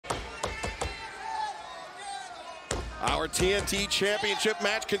Our TNT Championship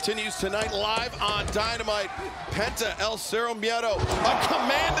match continues tonight live on Dynamite. Penta, El Cero Miedo, a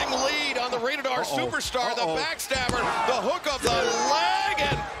commanding lead on the Rated R Superstar, the backstabber, the hook of the leg,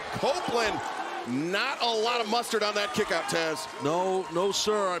 and Copeland. Not a lot of mustard on that kickout, Taz. No,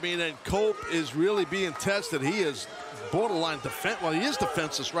 sir. I mean, and Cope is really being tested. He is borderline well, he is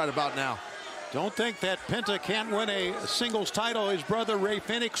defenseless right about now. Don't think that Penta can't win a singles title. His brother Ray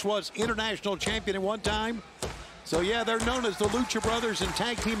Phoenix was international champion at one time. So yeah, they're known as the Lucha Brothers in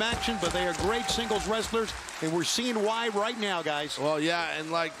tag team action, but they are great singles wrestlers, and we're seeing why right now, guys. Well, yeah,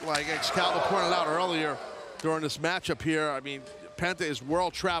 and like Excalibur pointed out earlier during this matchup here, I mean, Penta is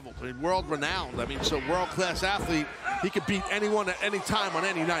world-traveled, I mean, world-renowned. I mean, so world-class athlete. He could beat anyone at any time on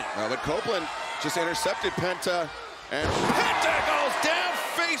any night. But Copeland just intercepted Penta, and Penta goes down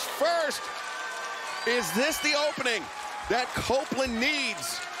face first. Is this the opening that Copeland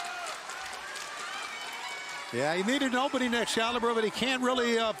needs? Yeah, he needed an opening next Excalibur, but he can't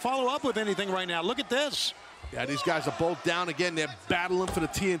really follow up with anything right now. Look at this. Yeah, these guys are both down again. They're battling for the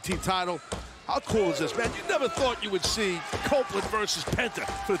TNT title. How cool is this, man? You never thought you would see Copeland versus Penta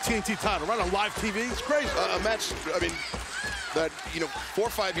for the TNT title right on live TV. It's crazy. A match, I mean, that, 4 or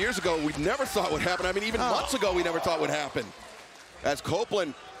 5 years ago, we never thought would happen. I mean, even months ago, we never thought would happen. As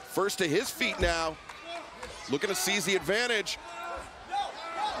Copeland, first to his feet now, looking to seize the advantage.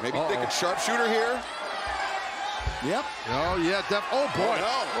 Maybe thinking sharpshooter here. Yep. Oh, yeah. Oh, boy.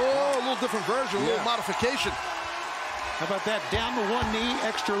 Oh, a little different version, a little modification. How about that down to one knee,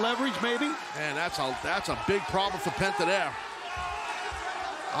 extra leverage maybe? Man, that's a big problem for Penta there.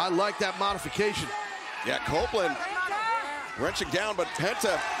 I like that modification. Yeah, Copeland wrenching down, but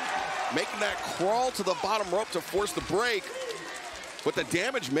Penta making that crawl to the bottom rope to force the break. But the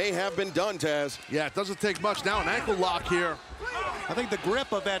damage may have been done, Taz. Yeah, it doesn't take much now. An ankle lock here. I think the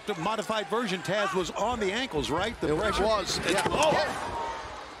grip of that modified version, Taz, was on the ankles, right? It was. Yeah. Oh.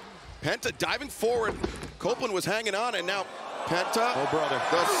 Penta diving forward. Copeland was hanging on, and now Penta. Oh, brother.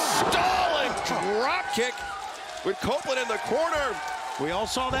 The stalling drop kick with Copeland in the corner. We all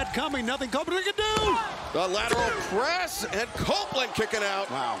saw that coming. Nothing Copeland could do. The lateral press, and Copeland kicking out.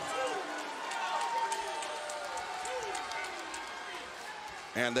 Wow.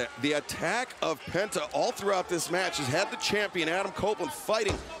 And the attack of Penta all throughout this match has had the champion, Adam Copeland,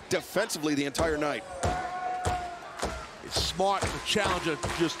 fighting defensively the entire night. It's smart, the challenger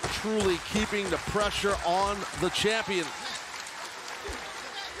just truly keeping the pressure on the champion.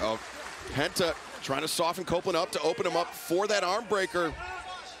 Oh, Penta trying to soften Copeland up to open him up for that arm breaker.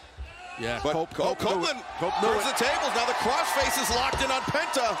 Yeah, but Copeland turns the tables. Now the crossface is locked in on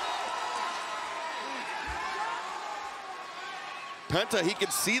Penta. Penta, he can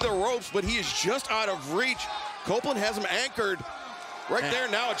see the ropes, but he is just out of reach. Copeland has him anchored right there.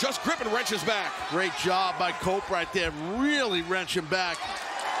 Now just grip and wrenches back. Great job by Cope right there, really wrenching back.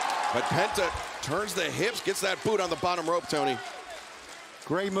 But Penta turns the hips, gets that boot on the bottom rope, Tony.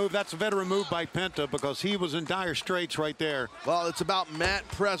 Great move. That's a veteran move by Penta because he was in dire straits right there. Well, it's about mat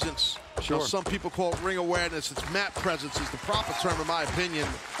presence. Sure. You know, some people call it ring awareness. It's mat presence is the proper term, in my opinion.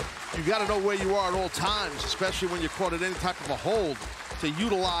 You got to know where you are at all times, especially when you're caught in any type of a hold, to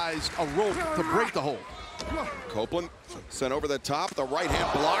utilize a rope to break the hold. Copeland sent over the top. The right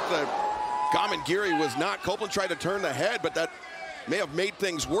hand blocked. The Gamangiri was not. Copeland tried to turn the head, but that may have made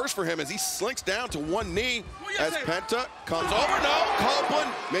things worse for him as he slinks down to one knee as Penta comes over. No, Copeland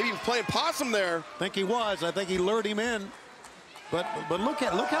maybe he was playing possum there. I think he was. I think he lured him in. But look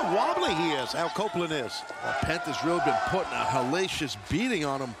how wobbly he is, how Copeland is. Well, Penta's really been putting a hellacious beating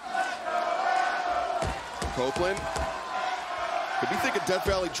on him. Copeland could be thinking Death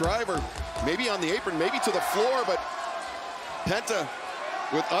Valley Driver, maybe on the apron, maybe to the floor, but Penta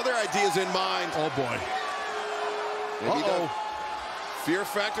with other ideas in mind. Oh boy. Maybe the fear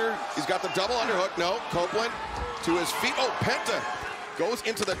factor. He's got the double underhook. No, Copeland to his feet. Oh, Penta goes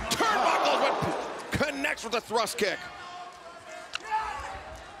into the turnbuckles, but connects with a thrust kick.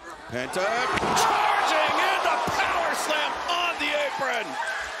 Penta charging in the power slam on the apron.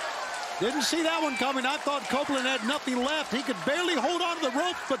 Didn't see that one coming. I thought Copeland had nothing left. He could barely hold on to the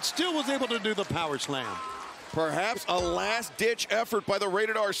rope, but still was able to do the power slam. Perhaps a last-ditch effort by the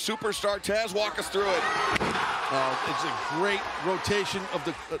Rated R Superstar. Taz, walk us through it. It's a great rotation of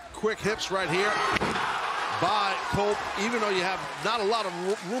the quick hips right here by Cope. Even though you have not a lot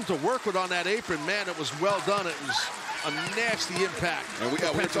of room to work with on that apron, man, it was well done. It was a nasty impact. And we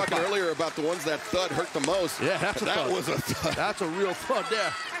were talking earlier about the ones that thud hurt the most. Yeah, that's a thud. That was a thud. That's a real thud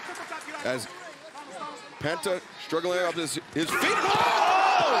there. As Penta struggling up his feet.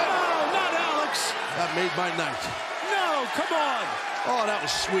 Oh, not Alex. That made my night. No, come on. Oh, that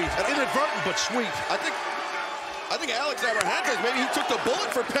was sweet. Inadvertent, but sweet. I think I think Alex Abrahantes, maybe he took the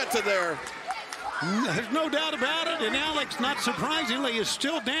bullet for Penta there. There's no doubt about it, and Alex, not surprisingly, is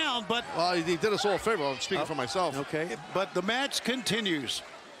still down, but... Well, he did us all a favor. I'm speaking for myself. Okay, but the match continues.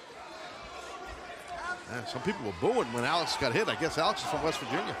 Man, some people were booing when Alex got hit. I guess Alex is from West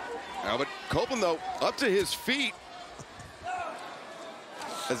Virginia. Now, but Copeland, though, up to his feet.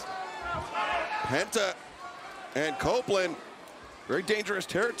 As Penta and Copeland, very dangerous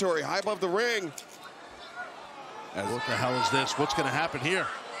territory, high above the ring. What the hell is this? What's going to happen here?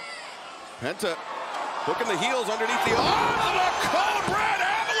 Penta hooking the heels underneath the arms of a code red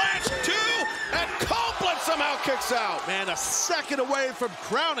avalanche, too, and Copeland somehow kicks out. Man, a second away from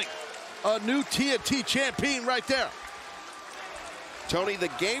crowning a new TNT champion right there. Tony, the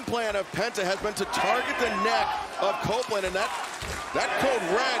game plan of Penta has been to target the neck of Copeland, and that code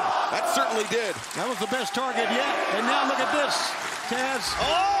red, that certainly did. That was the best target yet, and now look at this, Taz.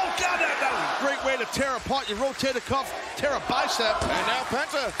 Oh, God, that was a great way to tear apart your rotator cuff, tear a bicep. And now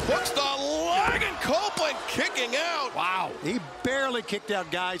Penta hooks the leg, and Copeland kicking out. Wow. He barely kicked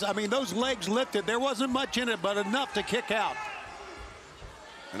out, guys. I mean, those legs lifted. There wasn't much in it, but enough to kick out.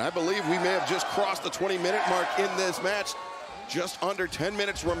 And I believe we may have just crossed the 20-minute mark in this match. Just under 10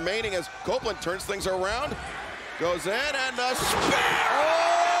 minutes remaining as Copeland turns things around. Goes in and the spear!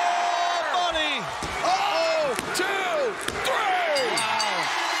 Oh, buddy! Uh-oh! 2, 3!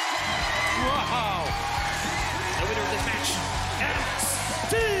 Wow. The winner of this match, and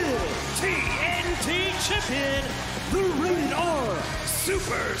still TNT champion, the Rated R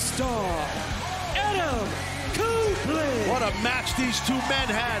Superstar, Adam Copeland. What a match these two men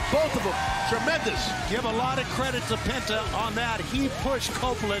had, both of them. Tremendous. Give a lot of credit to Penta on that. He pushed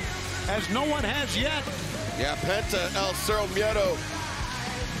Copeland as no one has yet. Yeah, Penta, El Cerro Miedo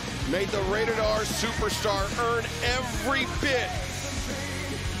made the Rated R Superstar earn every bit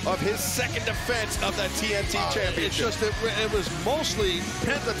of his second defense of that TNT championship. It's just that it was mostly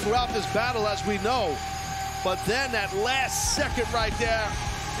Penta throughout this battle, as we know. But then that last second right there,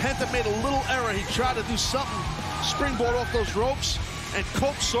 Penta made a little error. He tried to do something, springboard off those ropes, and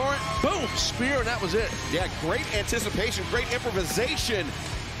Cope saw it, boom, spear, and that was it. Yeah, great anticipation, great improvisation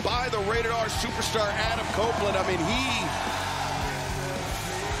by the Rated R Superstar Adam Copeland. I mean,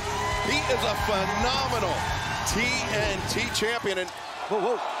 he is a phenomenal TNT champion. And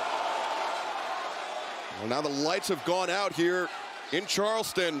whoa. Well, now the lights have gone out here in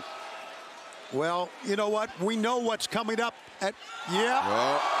Charleston. Well, you know what? We know what's coming up at,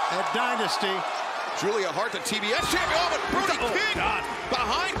 at Dynasty. Julia Hart, the TBS champion. Oh, but Brody King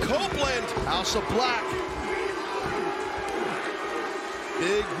behind Copeland. House of Black.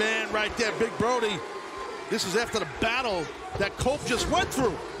 Big man right there, Big Brody. This is after the battle that Cope just went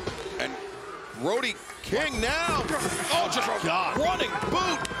through. And Brody King now. Oh, just a running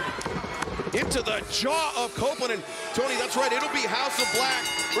boot into the jaw of Copeland. And Tony, that's right. It'll be House of Black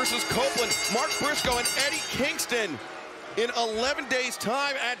versus Copeland. Mark Briscoe and Eddie Kingston in 11 days'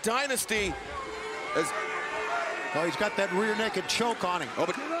 time at Dynasty. Oh, he's got that rear naked choke on him. Oh,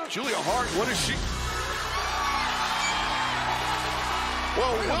 but Julia Hart, what is she?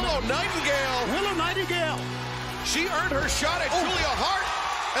 Well, Willow Nightingale. She earned her shot at Julia Hart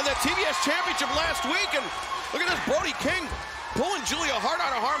and the TBS Championship last week. And look at this, Brody King pulling Julia Hart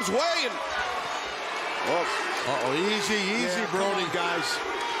out of harm's way. And easy, Brody, guys.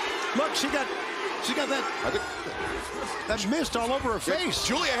 Look, she got that mist all over her face.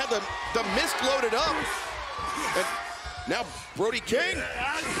 Julia had the mist loaded up. And now Brody King.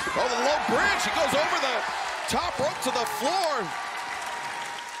 Oh, the low bridge. He goes over the top rope to the floor.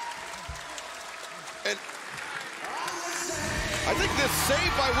 And I think this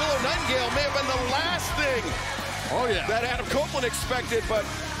save by Willow Nightingale may have been the last thing that Adam Copeland expected, but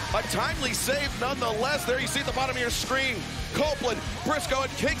a timely save nonetheless. There you see at the bottom of your screen, Copeland, Briscoe,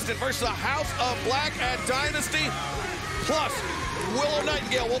 and Kingston versus the House of Black at Dynasty. Plus, Willow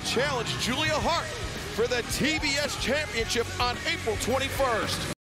Nightingale will challenge Julia Hart for the TBS Championship on April 21st.